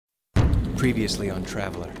Previously on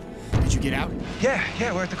Traveler. Did you get out?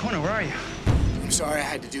 Yeah, we're at the corner. Where are you? I'm sorry I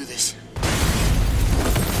had to do this.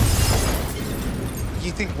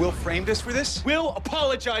 You think Will framed us for this? Will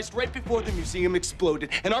apologized right before the museum exploded,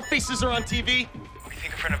 and our faces are on TV. We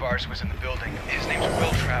think a friend of ours was in the building. His name's Will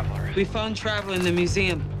Traveler. We found Traveler in the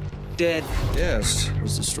museum, dead. Yes, it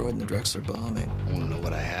was destroyed in the Drexler bombing. I want to know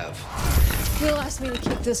what I have. Will asked me to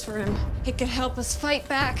keep this for him. It could help us fight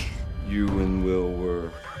back. You and Will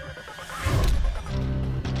were...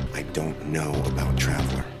 I don't know about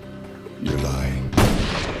Traveler. You're lying.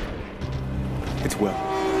 It's Will.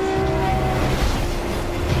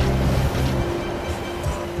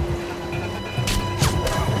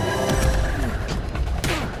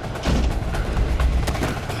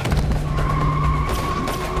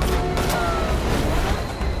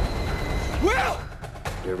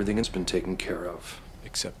 Everything has been taken care of,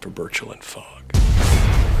 except for Birchall and Fogg.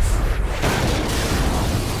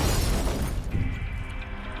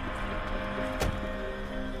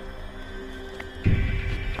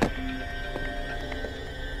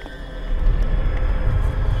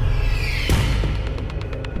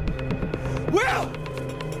 Will!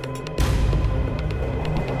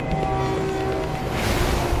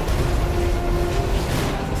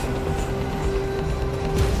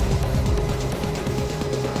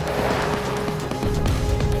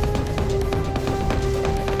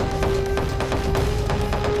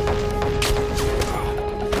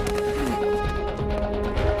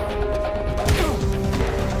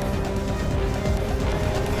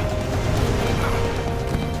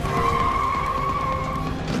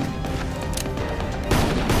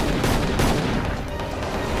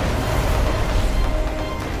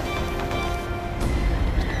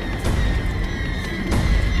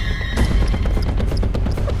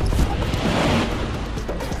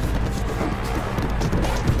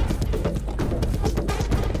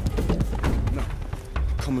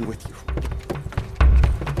 Coming with you.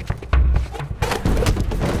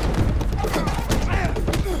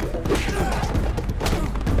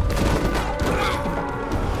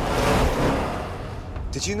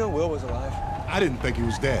 Did you know Will was alive? I didn't think he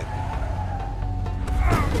was dead.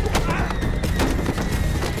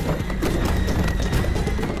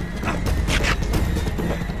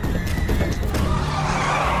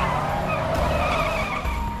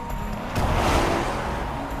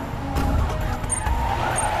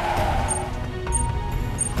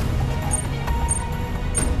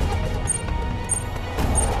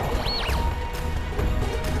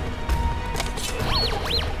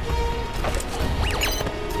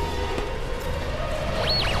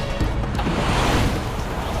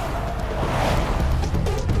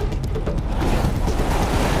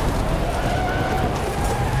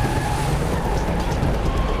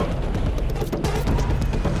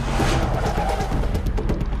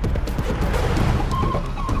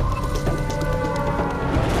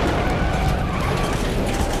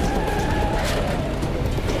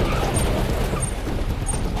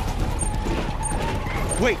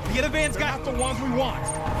 Wait, the other van's got the ones we want.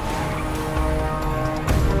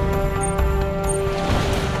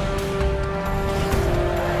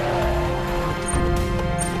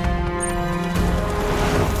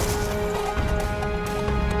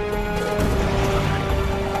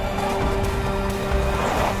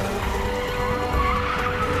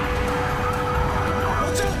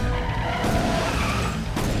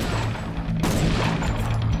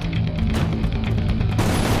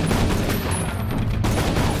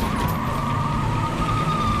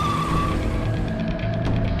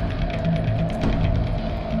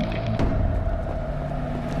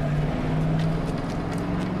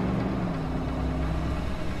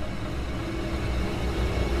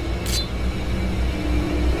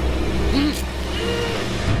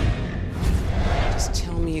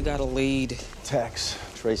 You got a lead. Tex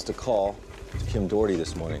traced a call to Kim Doherty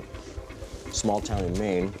this morning. Small town in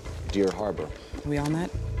Maine, Deer Harbor. Are we on that?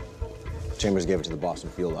 Chambers gave it to the Boston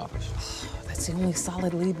field office. That's the only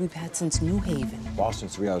solid lead we've had since New Haven.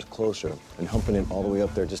 Boston's 3 hours closer, and humping it all the way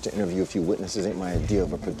up there just to interview a few witnesses ain't my idea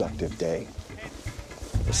of a productive day.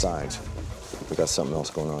 Besides, we got something else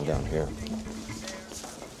going on down here.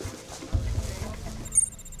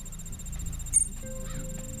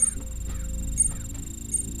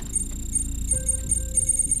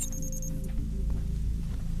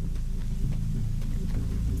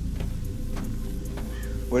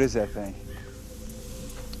 What is that thing?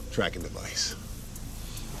 Tracking device.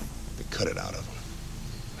 They cut it out of him.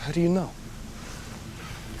 How do you know?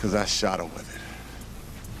 Because I shot him with it.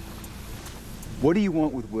 What do you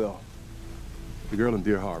want with Will? The girl in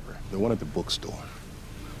Deer Harbor, the one at the bookstore.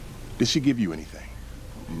 Did she give you anything?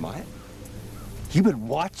 What? You been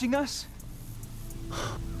watching us?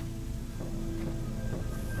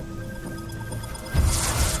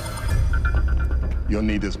 You'll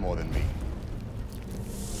need this more than me.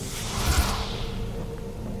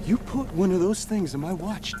 You put one of those things in my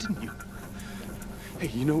watch, didn't you? Hey,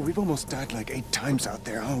 you know, we've almost died like 8 times out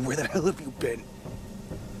there. Oh, where the hell have you been?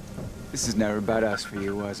 This is never about us for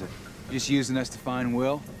you, was it? Just using us to find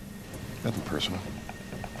Will? Nothing personal.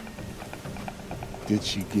 Did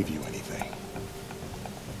she give you anything?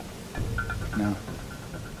 No.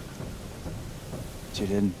 She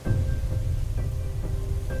didn't.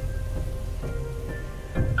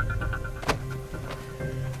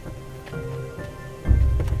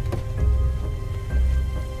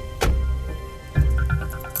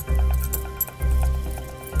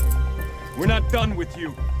 We're not done with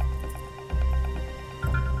you.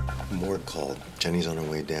 Morgue called. Jenny's on her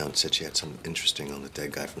way down. Said she had something interesting on the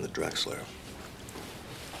dead guy from the Drexler.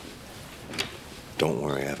 Don't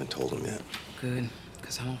worry, I haven't told him yet. Good,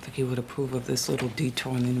 because I don't think he would approve of this little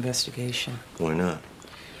detour in the investigation. Why not?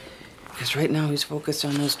 Because right now he's focused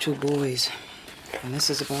on those 2 boys. And this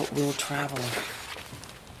is about Will Traveler.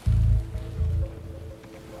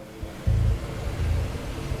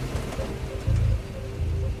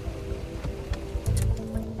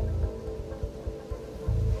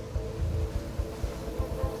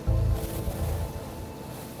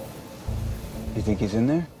 You think he's in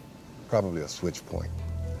there? Probably a switch point.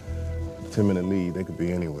 10-minute lead, they could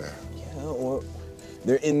be anywhere. Yeah, or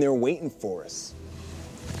they're in there waiting for us.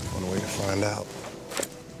 On the way to find out.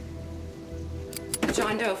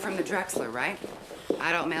 John Doe from the Drexler, right?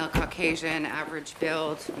 Adult male, Caucasian, average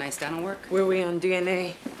build, nice dental work. Where are we on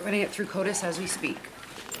DNA? We're running it through CODIS as we speak.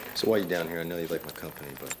 So while you're down here, I know you like my company,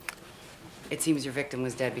 but... It seems your victim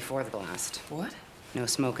was dead before the blast. What? No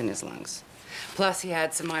smoke in his lungs. Plus, he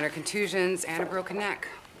had some minor contusions and a broken neck.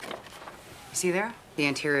 You see there? The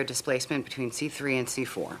anterior displacement between C3 and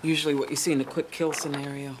C4. Usually what you see in a quick kill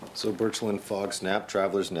scenario. So Birchland fog snap,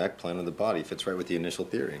 Traveler's neck, plan of the body. Fits right with the initial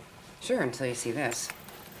theory. Sure, until you see this.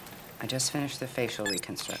 I just finished the facial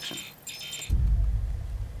reconstruction.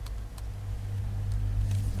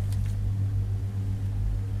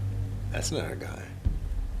 That's not our guy.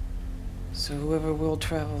 So whoever Will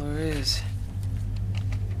Traveler is,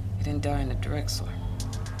 he didn't die in the Drexler.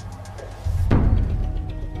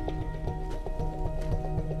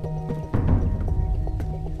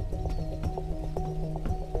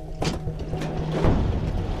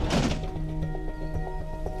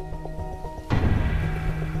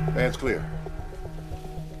 Man's clear.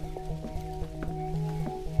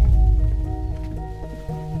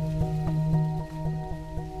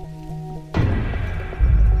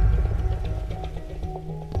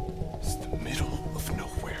 It's the middle of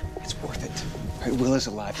nowhere. It's worth it. Right, Will is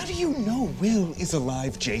alive. How do you know Will is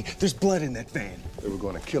alive, Jay? There's blood in that van. If they were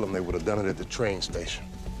going to kill him, they would have done it at the train station.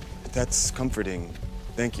 That's comforting.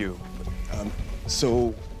 Thank you.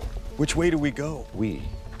 So, which way do we go? We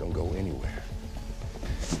don't go anywhere.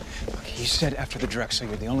 You said after the Drexler,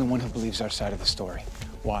 you're the only one who believes our side of the story.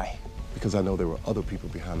 Why? Because I know there were other people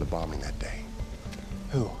behind the bombing that day.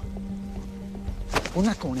 Who? We're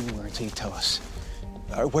not going anywhere until you tell us.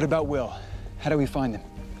 What about Will? How do we find him?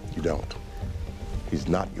 You don't. He's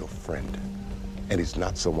not your friend. And he's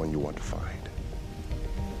not someone you want to find.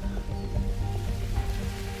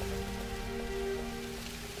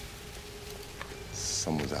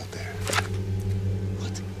 Someone's out there.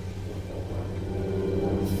 What?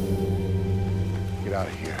 Get out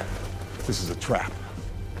of here. This is a trap.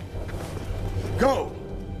 Go!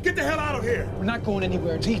 Get the hell out of here! We're not going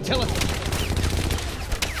anywhere until you tell us.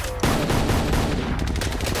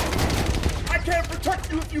 I can't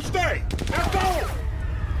protect you if you stay! Now go!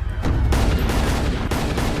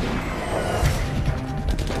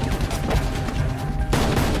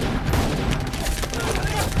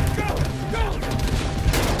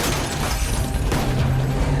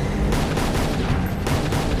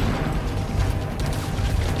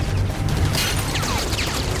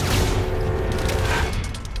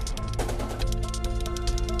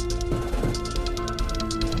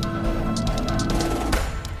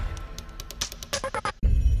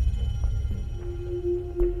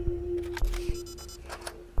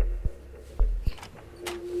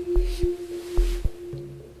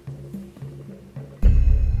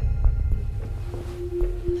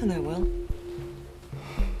 Hello, Will.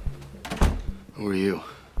 Who are you?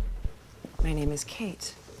 My name is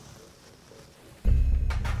Kate.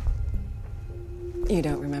 You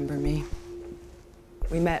don't remember me.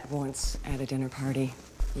 We met once at a dinner party.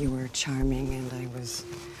 You were charming and I was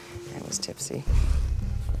tipsy.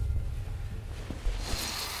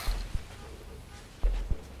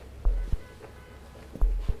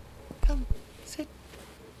 Come, sit.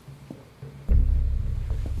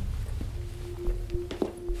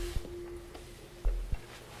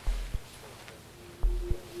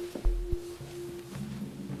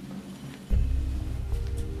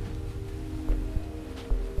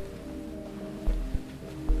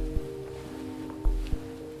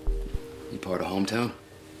 part of hometown?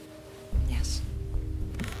 Yes.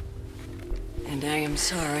 And I am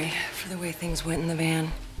sorry for the way things went in the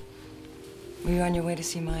van. Were you on your way to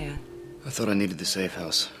see Maya? I thought I needed the safe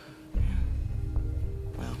house. Yeah.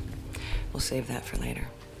 Well, we'll save that for later.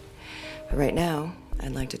 But right now,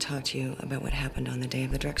 I'd like to talk to you about what happened on the day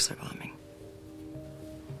of the Drexler bombing.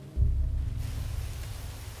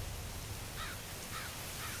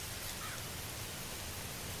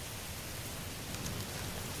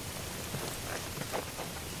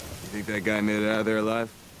 You think that guy made it out of there alive?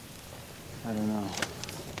 I don't know.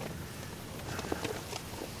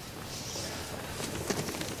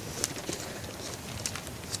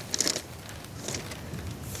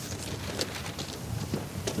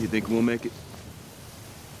 You think we'll make it?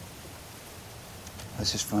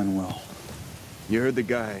 Let's just find Will. You heard the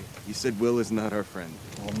guy. He said Will is not our friend.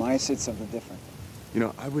 Well, Maya said something different. You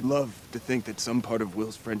know, I would love to think that some part of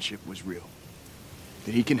Will's friendship was real.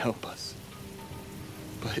 That he can help us.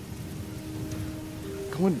 But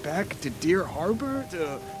going back to Deer Harbor,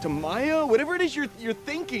 to Maya, whatever it is you're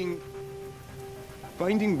thinking,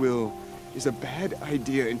 finding Will is a bad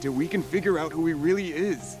idea until we can figure out who he really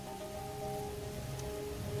is.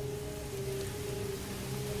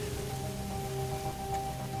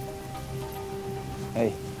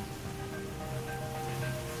 Hey.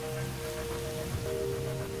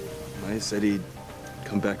 Maya said he'd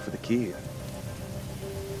come back for the key.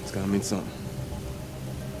 It's gotta mean something.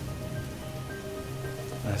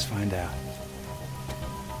 Let's find out.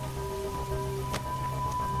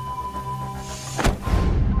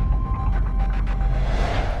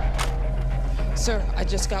 Sir, I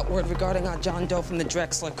just got word regarding our John Doe from the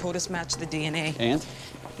Drexler. CODIS matched the DNA. And?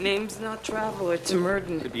 Name's not Traveler, it's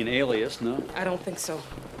Murden. Could be an alias, no? I don't think so.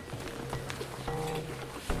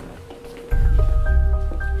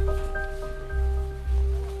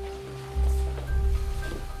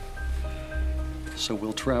 So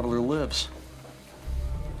Will Traveler lives.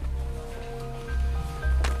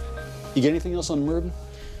 You get anything else on Murden?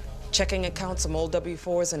 Checking accounts, some old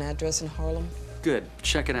W-4s, an address in Harlem. Good.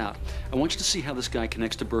 Check it out. I want you to see how this guy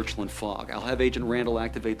connects to Birchland Fogg. I'll have Agent Randall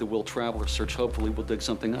activate the Will Traveler search. Hopefully we'll dig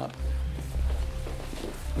something up.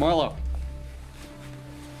 Marlo.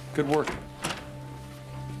 Good work.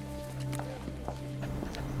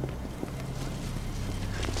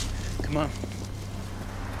 Come on.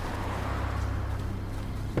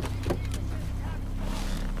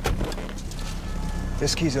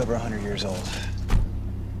 This key's over 100 years old.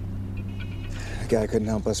 The guy couldn't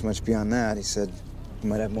help us much beyond that. He said we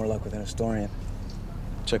might have more luck with an historian.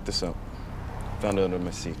 Check this out. Found it under my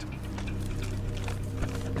seat.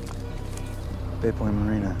 Bay Point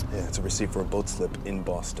Marina. Yeah, it's a receipt for a boat slip in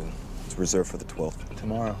Boston. It's reserved for the 12th.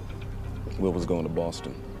 Tomorrow. Will was going to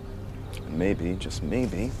Boston. And maybe, just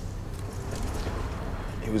maybe,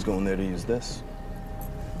 he was going there to use this.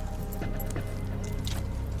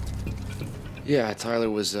 Yeah, Tyler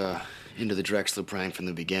was into the Drexler prank from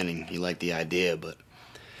the beginning. He liked the idea, but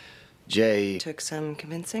Jay... Took some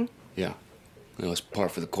convincing? Yeah. It was par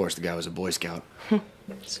for the course. The guy was a Boy Scout.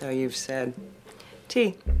 So you've said.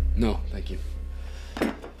 Tea? No, thank you.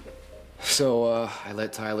 So, I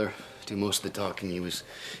let Tyler do most of the talking. He was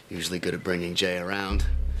usually good at bringing Jay around.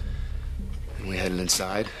 And we headed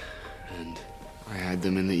inside, and I had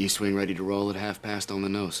them in the East Wing ready to roll at 1/2 on the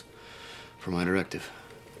nose for my directive.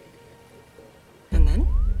 And then?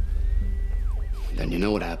 Then you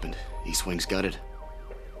know what happened. East Wing's gutted.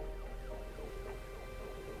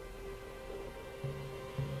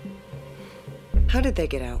 How did they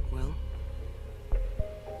get out, Will?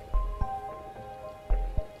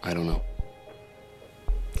 I don't know.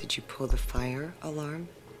 Did you pull the fire alarm?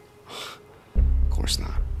 Of course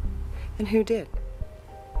not. Then who did?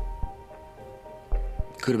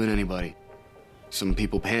 Could have been anybody. Some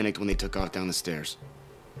people panicked when they took off down the stairs.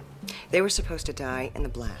 They were supposed to die in the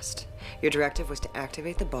blast. Your directive was to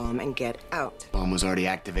activate the bomb and get out. Bomb was already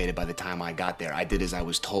activated by the time I got there. I did as I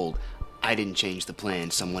was told. I didn't change the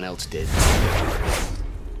plan. Someone else did.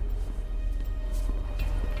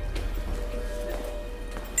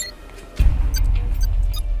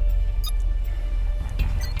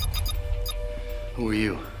 Who are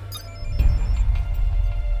you?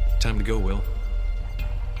 Time to go, Will.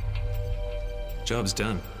 Job's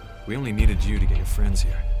done. We only needed you to get your friends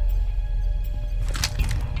here.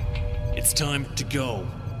 It's time to go.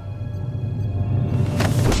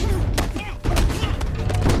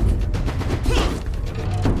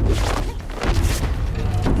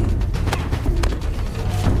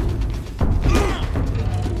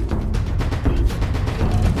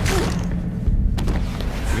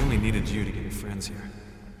 We only needed you to get your friends here.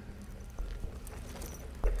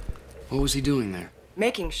 What was he doing there?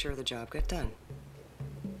 making sure the job got done.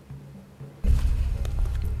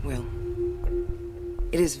 Will,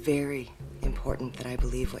 it is very important that I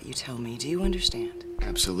believe what you tell me. Do you understand?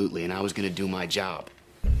 Absolutely, and I was gonna do my job.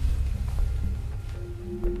 Did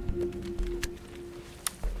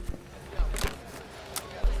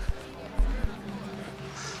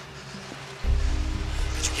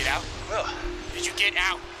you get out? Will. Did you get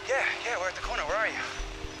out? Yeah, we're at the corner. Where are you?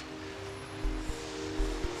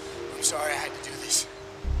 I'm sorry I had to do this.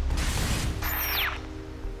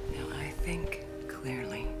 Now, I think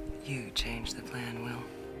clearly you changed the plan, Will.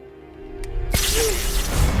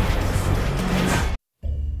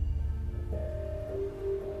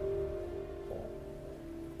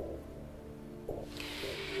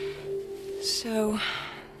 So,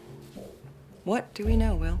 what do we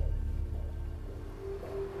know, Will?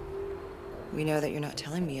 We know that you're not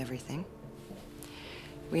telling me everything.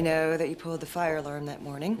 We know that you pulled the fire alarm that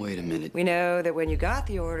morning. Wait a minute. We know that when you got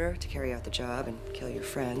the order to carry out the job and kill your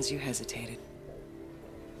friends, you hesitated.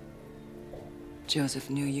 Joseph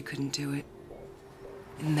knew you couldn't do it.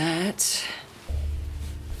 And that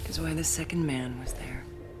is why the second man was there.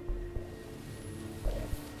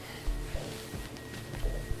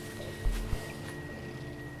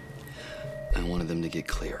 I wanted them to get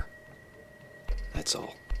clear. That's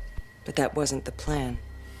all. But that wasn't the plan.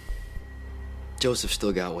 Joseph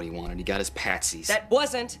still got what he wanted. He got his patsies. That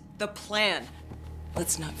wasn't the plan.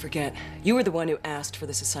 Let's not forget, you were the one who asked for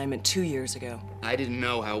this assignment 2 years ago. I didn't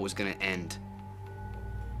know how it was gonna end.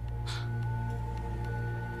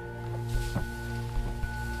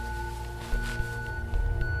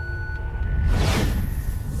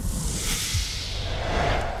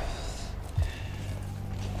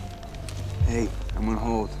 Hey, I'm on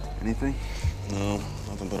hold. Anything? No,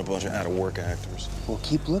 nothing but a bunch of out-of-work actors. Well,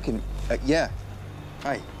 keep looking. Yeah.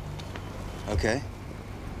 Hi. Okay.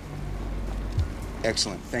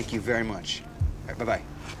 Excellent. Thank you very much. All right, bye-bye.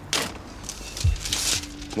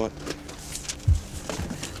 What?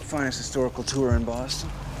 Finest historical tour in Boston.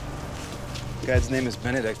 The guy's name is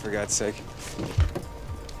Benedict, for God's sake.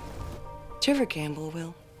 Did you ever gamble,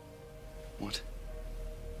 Will? What?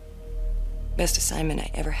 Best assignment I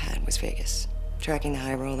ever had was Vegas. Tracking the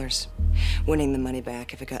high rollers, winning the money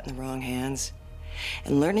back if it got in the wrong hands,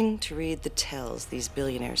 and learning to read the tells these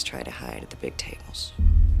billionaires try to hide at the big tables.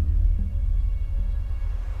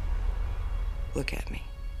 Look at me.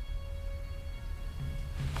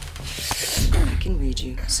 I can read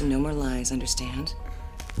you, so no more lies, understand?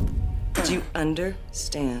 Do you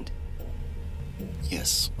understand?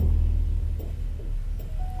 Yes.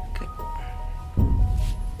 Good.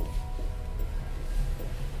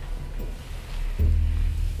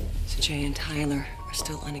 So Jay and Tyler are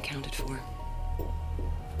still unaccounted for.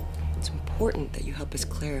 It's important that you help us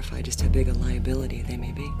clarify just how big a liability they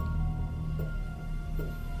may be.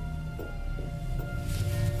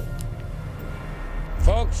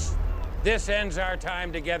 Folks, this ends our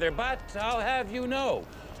time together, but I'll have you know,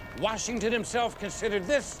 Washington himself considered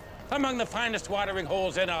this among the finest watering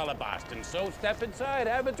holes in all of Boston. So step inside,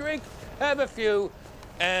 have a drink, have a few,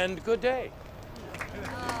 and good day.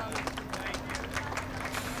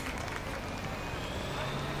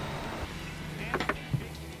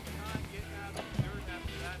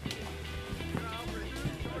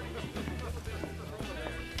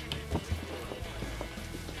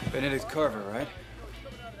 Benedict Carver, right?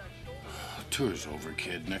 Tour's over,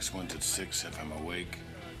 kid. Next one's at 6 if I'm awake.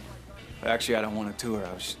 Actually, I don't want a tour.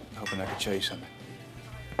 I was hoping I could show you something.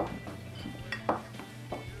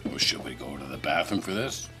 Well, should we go to the bathroom for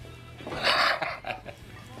this? What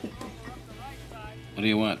do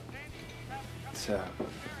you want? It's,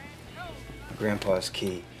 Grandpa's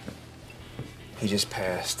key. He just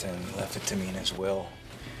passed and left it to me in his will.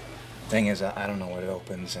 Thing is, I don't know what it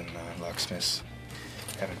opens, and locksmiths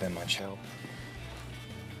haven't been much help.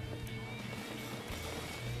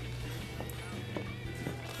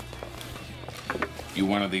 You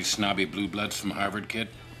one of these snobby blue bloods from Harvard, kid?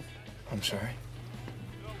 I'm sorry?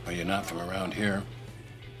 Well, you're not from around here.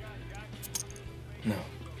 No.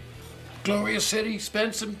 Glorious city,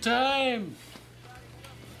 spend some time.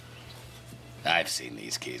 I've seen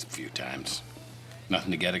these keys a few times.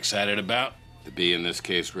 Nothing to get excited about. The B in this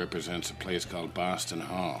case represents a place called Boston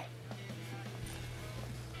Hall.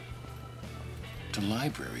 It's a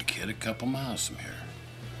library, kid, a couple miles from here.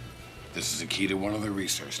 This is a key to one of the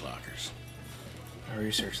research lockers. A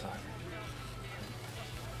research locker.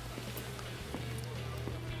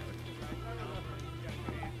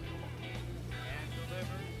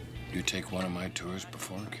 You take one of my tours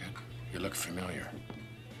before, kid? You look familiar.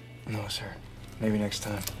 No, sir. Maybe next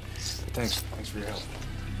time. Thanks for your help.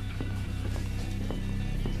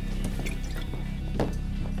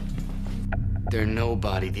 They're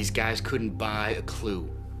nobody. These guys couldn't buy a clue.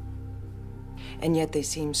 And yet they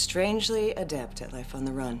seem strangely adept at life on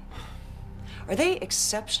the run. Are they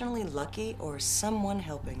exceptionally lucky or someone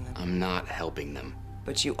helping them? I'm not helping them.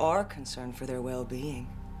 But you are concerned for their well-being.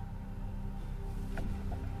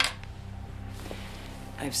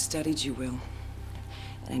 I've studied you, Will.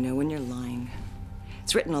 And I know when you're lying.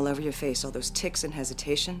 It's written all over your face, all those tics and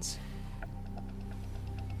hesitations.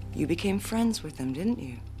 You became friends with them, didn't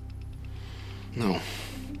you? No.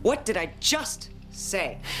 What did I just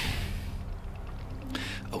say?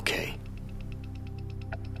 Okay.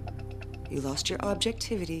 You lost your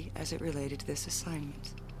objectivity as it related to this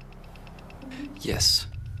assignment. Yes.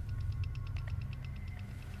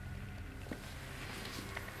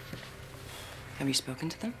 Have you spoken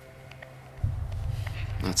to them?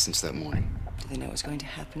 Not since that morning. Do they know what's going to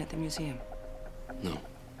happen at the museum? No.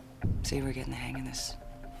 See, we're getting the hang of this.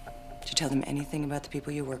 Did you tell them anything about the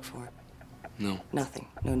people you work for? No. Nothing.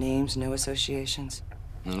 No names, no associations.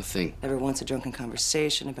 Not a thing. Never once a drunken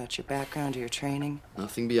conversation about your background or your training?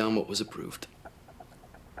 Nothing beyond what was approved.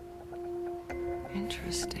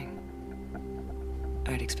 Interesting.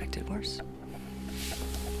 I'd expected worse.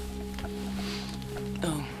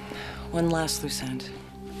 Oh, one last loose end.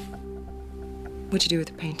 What'd you do with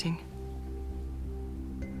the painting?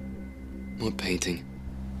 What painting?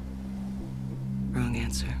 Wrong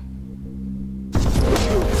answer.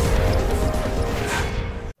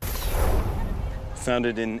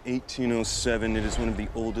 Founded in 1807, it is one of the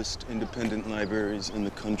oldest independent libraries in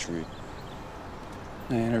the country.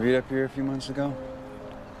 I interviewed up here a few months ago.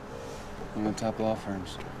 One of the top law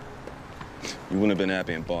firms. You wouldn't have been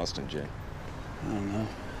happy in Boston, Jay. I don't know.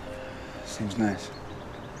 Seems nice.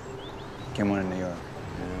 Get one in New York.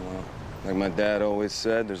 Yeah, well, like my dad always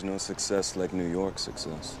said, there's no success like New York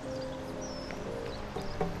success.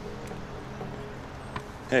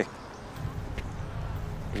 Hey.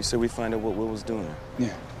 You said we find out what Will was doing there.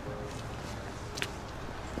 Yeah.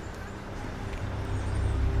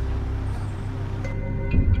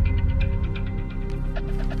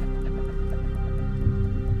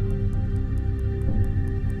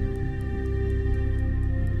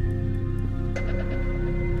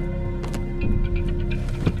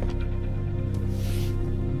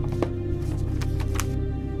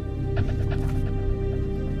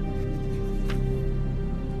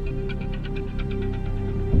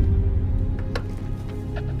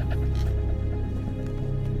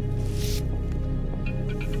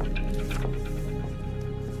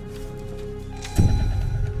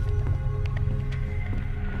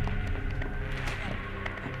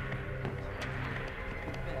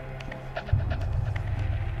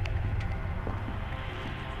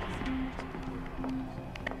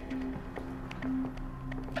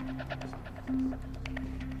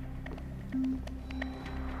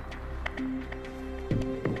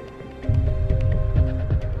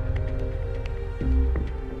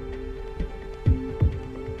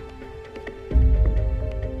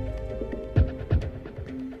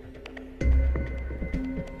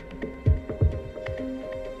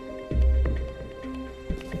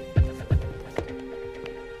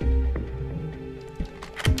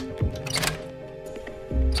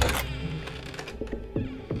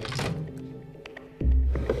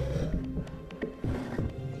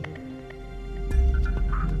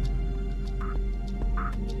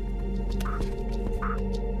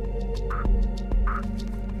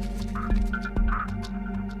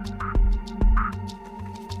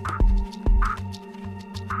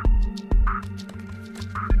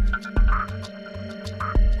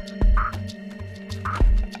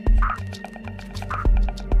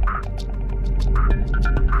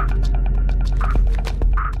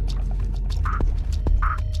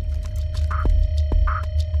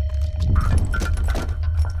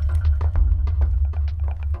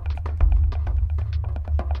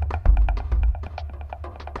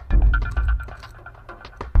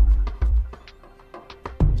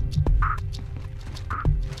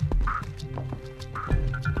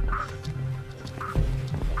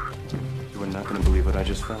 Not gonna believe what I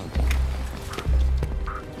just found.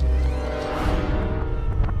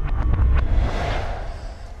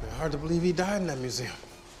 Hard to believe he died in that museum.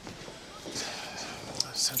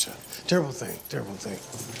 Such a terrible thing, terrible thing.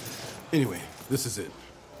 Anyway, this is it.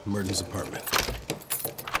 Merton's apartment.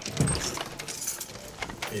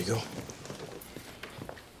 There you go.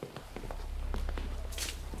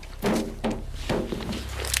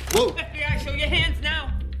 Whoa! FBI, show your hands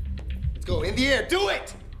now! Let's go. In the air. Do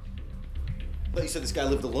it! I thought you said this guy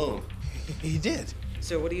lived alone. He did.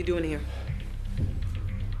 So what are you doing here?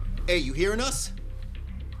 Hey, you hearing us?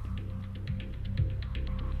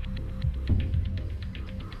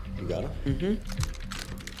 You got him? Mm-hmm.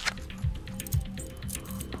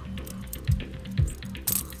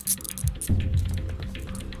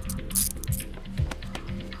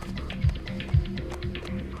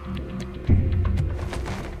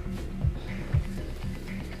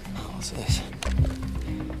 What's this?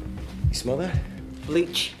 You smell that?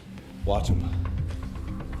 Bleach. Watch him.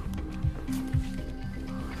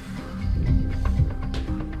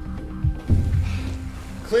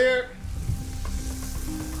 Clear.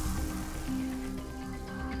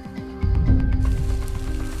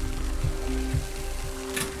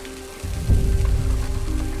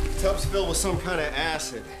 Tub's filled with some kind of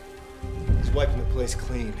acid. He's wiping the place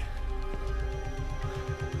clean.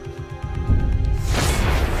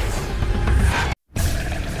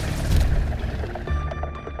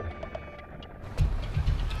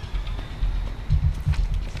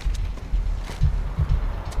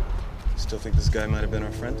 Still think this guy might have been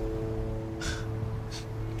our friend?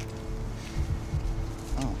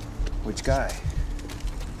 Oh, which guy?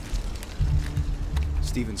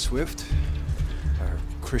 Stephen Swift? Or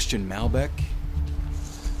Christian Malbec?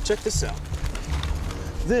 Check this out.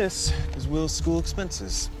 This is Will's school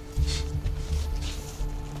expenses.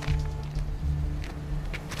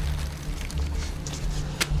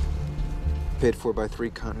 Paid for by 3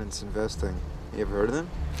 Continents Investing. You ever heard of them?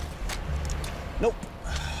 Nope.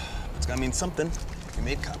 It's gotta mean something. We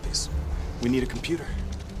made copies. We need a computer.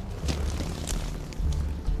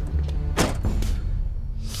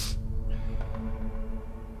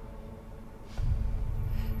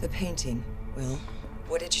 The painting, Will.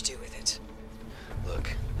 What did you do with it? Look,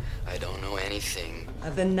 I don't know anything.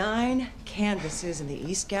 Of the 9 canvases in the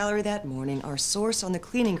East Gallery that morning, our source on the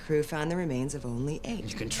cleaning crew found the remains of only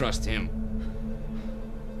 8. You can trust him.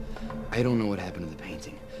 I don't know what happened to the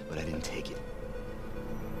painting, but I didn't take it.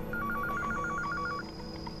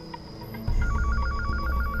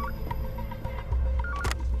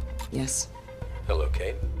 Yes. Hello,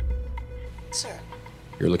 Kate. Sir.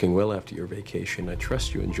 You're looking well after your vacation. I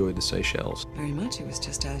trust you enjoyed the Seychelles. Very much. It was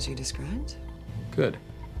just as you described. Good.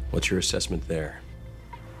 What's your assessment there?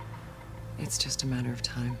 It's just a matter of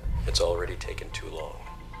time. It's already taken too long.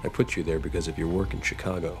 I put you there because of your work in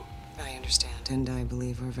Chicago. I understand, and I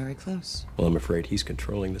believe we're very close. Well, I'm afraid he's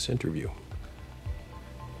controlling this interview.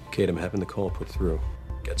 Kate, I'm having the call put through.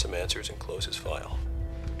 Get some answers and close his file.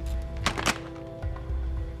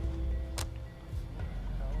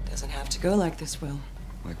 Doesn't have to go like this, Will.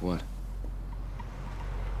 Like what?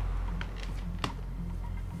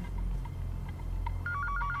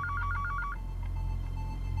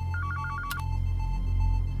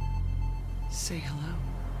 Say hello.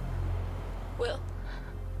 Will.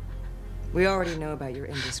 We already know about your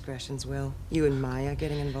indiscretions, Will. You and Maya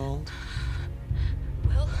getting involved.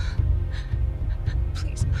 Will.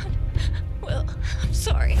 Please, hon. Will, I'm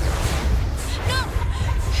sorry. No!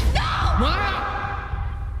 No! Maya!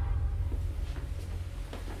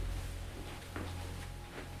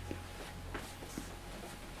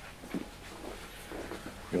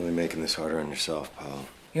 You're only making this harder on yourself, pal.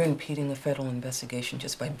 You're impeding a federal investigation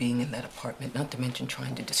just by being in that apartment, not to mention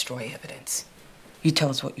trying to destroy evidence. You tell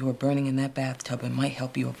us what you were burning in that bathtub and might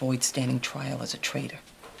help you avoid standing trial as a traitor.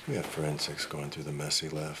 We have forensics going through the mess he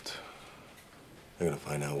left. They're gonna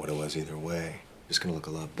find out what it was either way. It's gonna look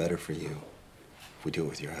a lot better for you if we do it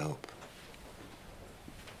with your help.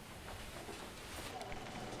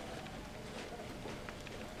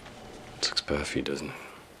 Looks bad if he doesn't.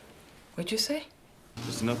 What'd you say?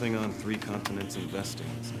 There's nothing on 3 Continents Investing.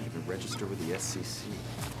 It's not even registered with the SEC.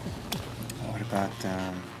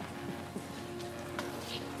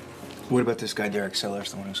 What about this guy, Derek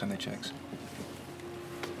Sellers, the one who sent the checks?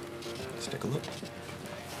 Let's take a look.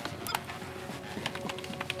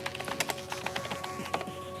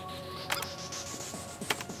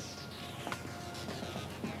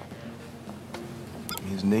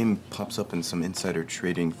 His name pops up in some insider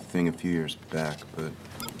trading thing a few years back, but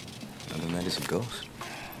other than that, he's a ghost.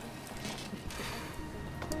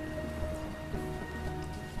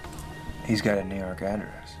 He's got a New York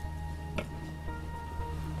address.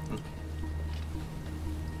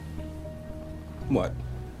 What?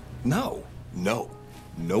 No. No.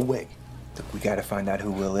 No way. Look, we gotta find out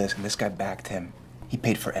who Will is, and this guy backed him. He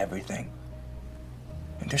paid for everything.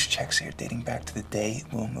 And there's checks here dating back to the day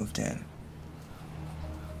Will moved in.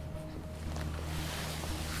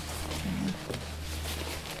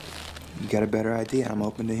 You got a better idea? I'm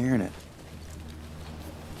open to hearing it.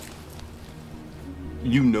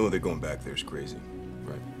 You know that going back there is crazy,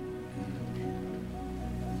 right?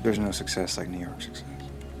 There's no success like New York success.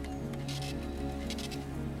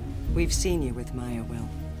 We've seen you with Maya, Will.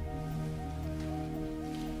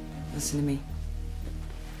 Listen to me.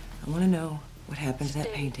 I want to know what happened to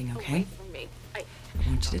that painting, okay? I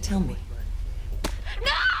want you to tell me.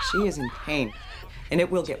 No! She is in pain, and it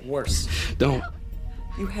will get worse. Don't.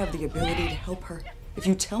 You have the ability to help her if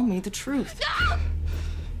you tell me the truth. No!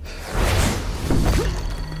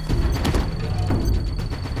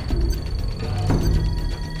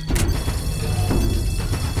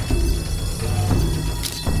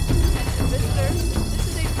 Visitors, this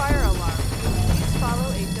is a fire alarm. Please follow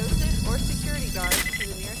a docent or security guard to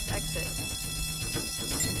the nearest exit.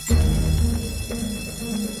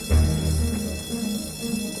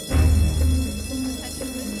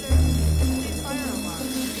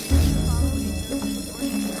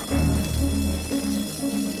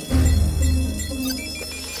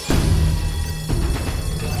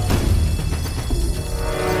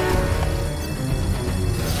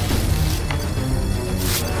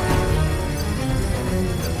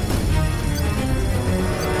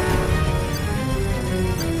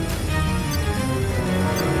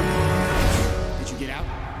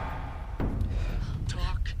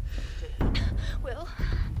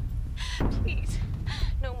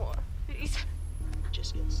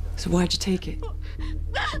 So why'd you take it?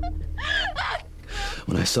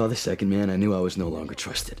 When I saw the second man, I knew I was no longer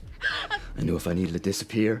trusted. I knew if I needed to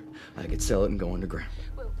disappear, I could sell it and go underground.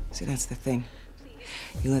 See, that's the thing.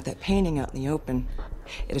 You let that painting out in the open,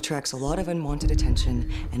 it attracts a lot of unwanted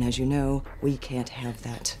attention, and as you know, we can't have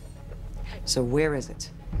that. So where is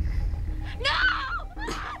it?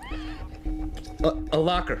 A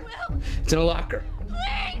locker. It's in a locker.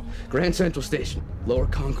 Grand Central Station, lower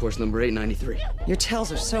concourse number 893. Your tells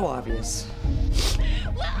are so obvious.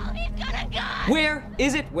 Will, he's got a gun! Where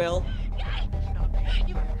is it, Will?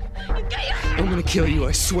 I'm gonna kill you,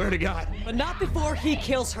 I swear to God. But not before he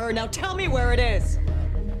kills her. Now tell me where it is.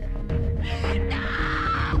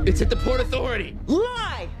 No! It's at the Port Authority.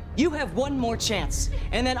 Lie! You have one more chance,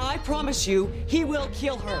 and then I promise you, he will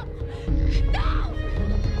kill her. No!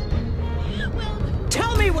 Will!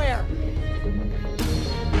 Tell me where!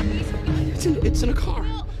 It's in a car.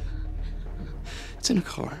 It's in a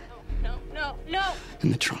car. No. In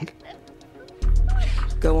the trunk.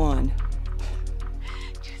 Go on.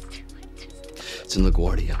 It's in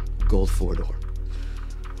LaGuardia. Gold 4-door.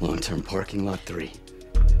 Long-term parking lot 3.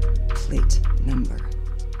 Plate number.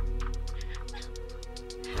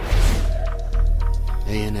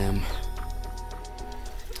 A&M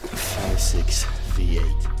 56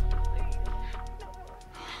 V8.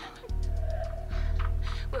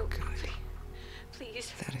 Will, good.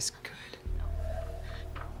 Please. That is good.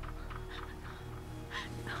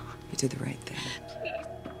 You did the right thing. Please.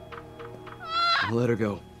 I'll let her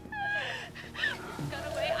go. Got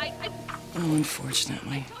away. Oh,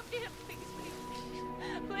 unfortunately. Talk to him,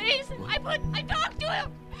 please. Please. I talked to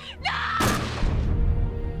him. No!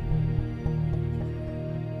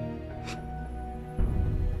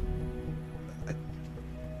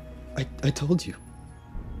 I told you.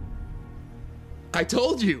 I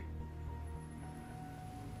told you!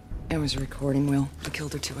 I was recording, Will. I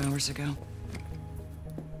killed her 2 hours ago.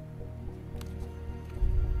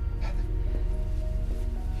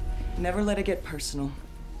 Never let it get personal.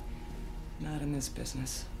 Not in this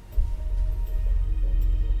business.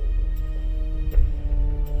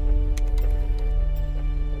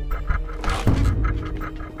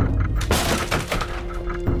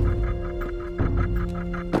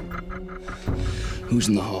 Who's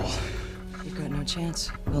in the hall? You've got no chance.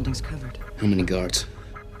 Building's covered. How many guards?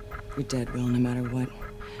 You're dead, Will, no matter what.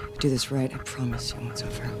 If you do this right, I promise you it's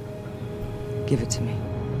over. Give it to me.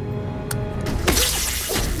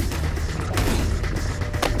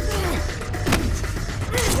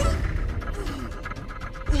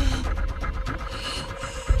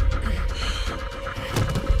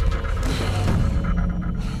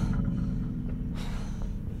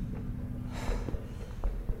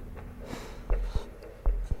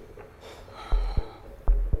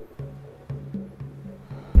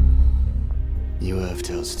 You have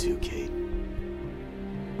tells too, Kate.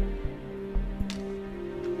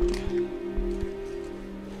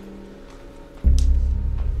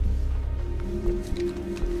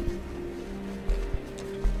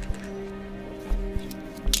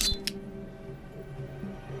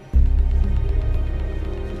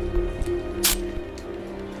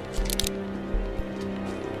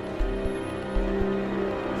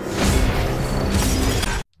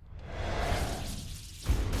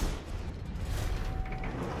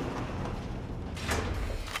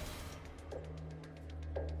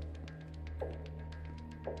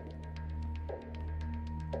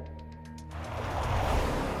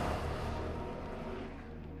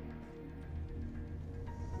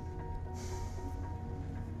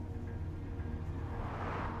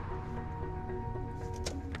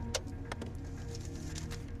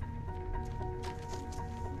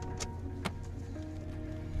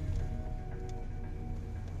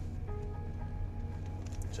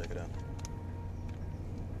 Check it out.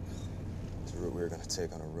 It's a route we were gonna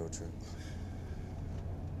take on a road trip.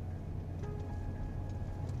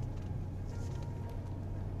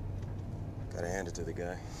 Gotta hand it to the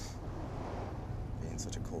guy. Being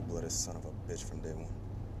such a cold-blooded son of a bitch from day one.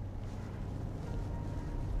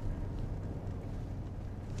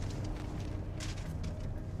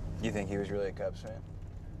 You think he was really a Cubs fan?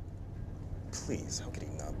 Please, how could he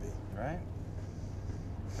not be? Right?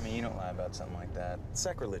 I mean, you don't lie about something like that.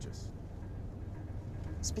 Sacrilegious.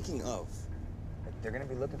 Speaking of, they're gonna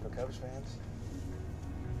be looking for Cubs fans.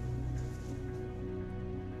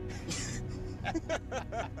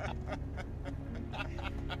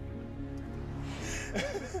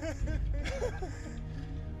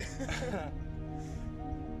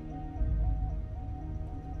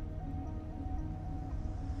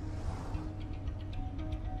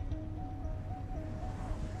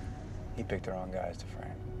 He picked the wrong guys to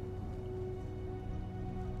frame.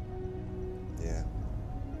 Yeah.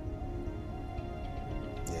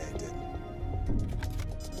 Yeah, he did.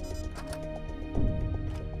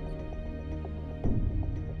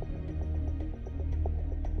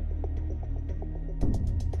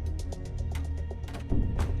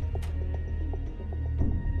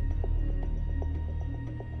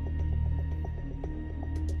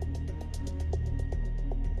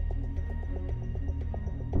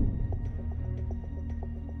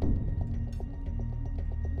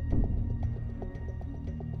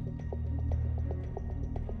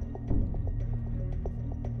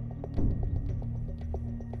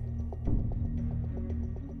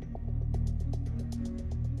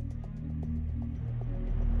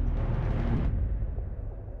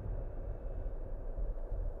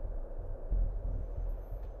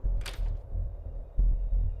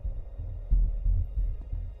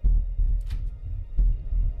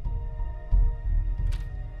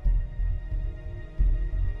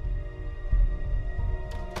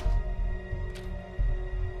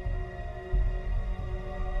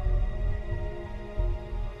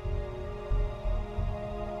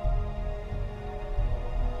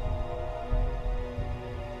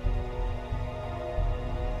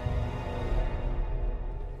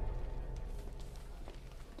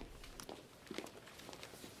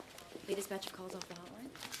 Latest batch of calls off the hotline.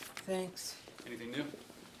 Thanks. Anything new?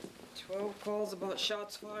 12 calls about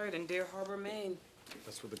shots fired in Deer Harbor, Maine.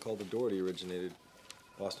 That's where the call to Doherty originated.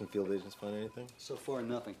 Boston field agents find anything? So far,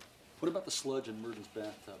 nothing. What about the sludge in Murden's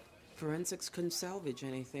bathtub? Forensics couldn't salvage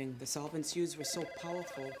anything. The solvents used were so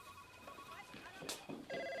powerful.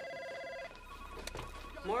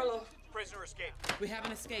 Marlo. Prisoner escaped. We have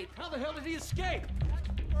an escape. How the hell did he escape?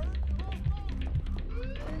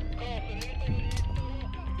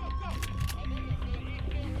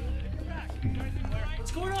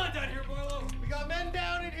 What's going on down here, Marlo? We got men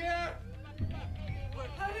down in here.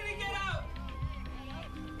 How did he get out?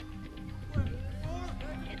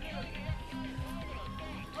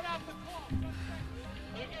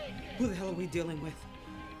 Who the hell are we dealing with?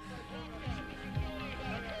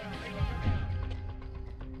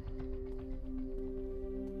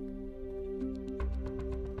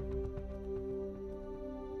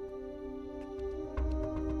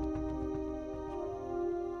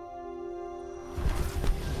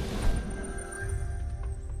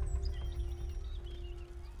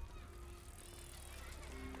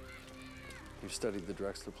 You've studied the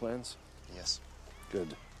Drexler plans? Yes.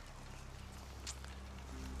 Good.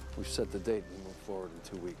 We've set the date and move forward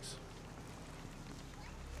in 2 weeks.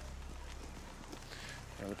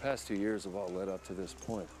 Now, the past 2 years have all led up to this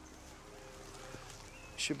point.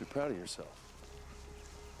 You should be proud of yourself.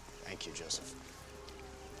 Thank you, Joseph.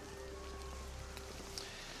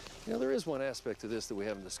 You know, there is one aspect to this that we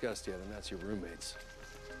haven't discussed yet, and that's your roommates.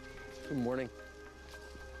 Good morning.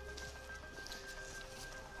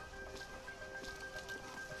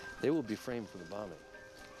 They will be framed for the bombing,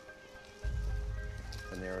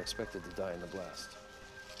 and they are expected to die in the blast.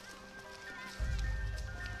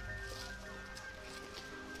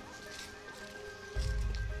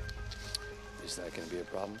 Is that going to be a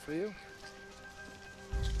problem for you?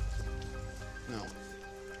 No. Not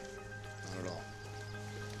at all.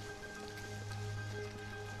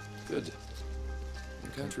 Good. The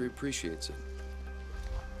country appreciates it.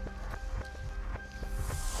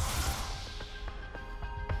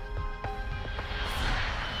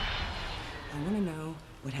 I want to know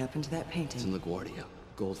what happened to that painting. It's in LaGuardia.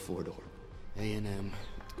 Gold four-door. A&M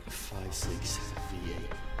 56 V8.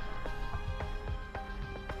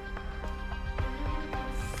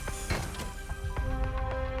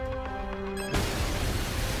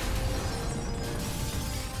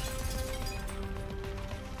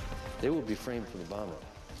 They will be framed for the bombing,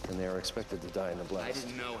 and they are expected to die in the blast. I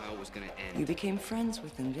didn't know how it was going to end. You became friends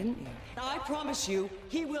with him, didn't you? I promise you,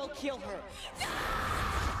 he will kill her.